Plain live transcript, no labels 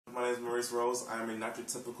name is Maurice Rose. I am a not your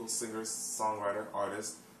typical singer, songwriter,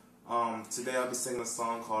 artist. Today I'll be singing a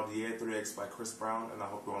song called The A3X by Chris Brown, and I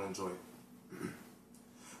hope you all enjoy it.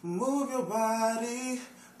 Move your body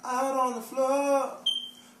out on the floor.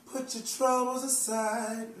 Put your troubles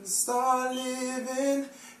aside and start living.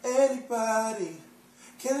 Anybody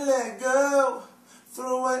can let go.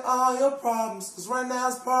 Throw away all your problems, 'cause right now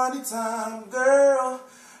it's party time. Girl,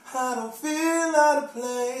 I don't feel out of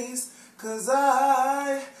place, 'cause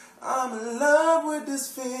I'm in love with this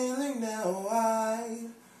feeling now.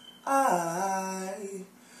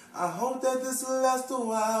 I hope that this will last a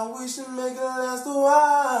while. We should make it last a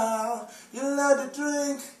while. You love to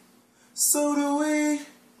drink, so do we.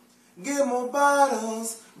 Get more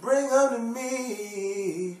bottles, bring them to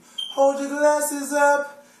me. Hold your glasses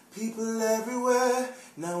up, people everywhere.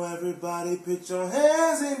 Now everybody put your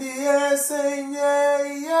hands in the air, saying yeah,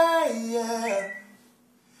 yeah, yeah.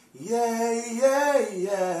 Yeah, yeah,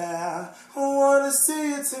 yeah. I wanna see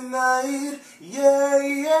you tonight. Yeah,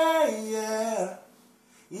 yeah, yeah.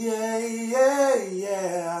 Yeah, yeah,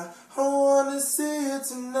 yeah. I wanna see you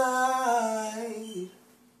tonight.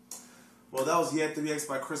 Well, that was Yeah 3X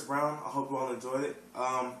by Chris Brown. I hope you all enjoyed it.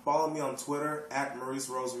 Follow me on Twitter at Maurice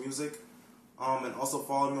Rose Music. And also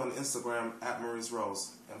follow me on Instagram at Maurice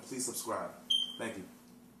Rose. And please subscribe. Thank you.